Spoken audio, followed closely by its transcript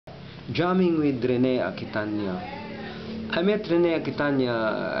Jamming with Rene Aquitania. I met Rene Aquitania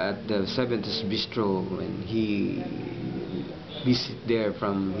at the 70s Bistro when he visited there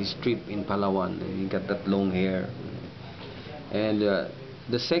from his trip in Palawan, and he got that long hair. And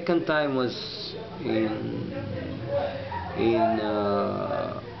the second time was in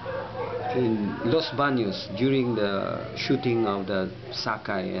Los Baños during the shooting of the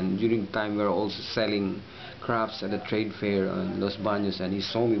Sakai, and during the time we were also selling crafts at the trade fair in Los Baños, and he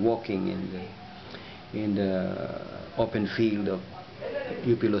saw me walking in the open field of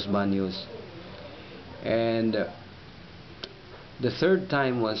UP Los Baños. And the third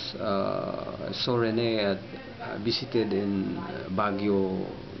time was I saw Rene visited in Baguio,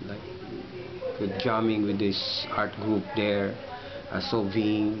 like jamming with this art group there. I saw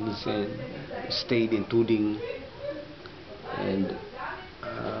Vince and stayed in Tuding, and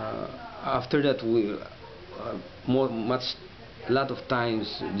after that we a lot of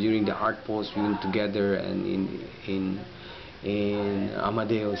times during the art post we went together, and in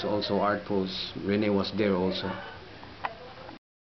Amadeus also art post Rene was there also.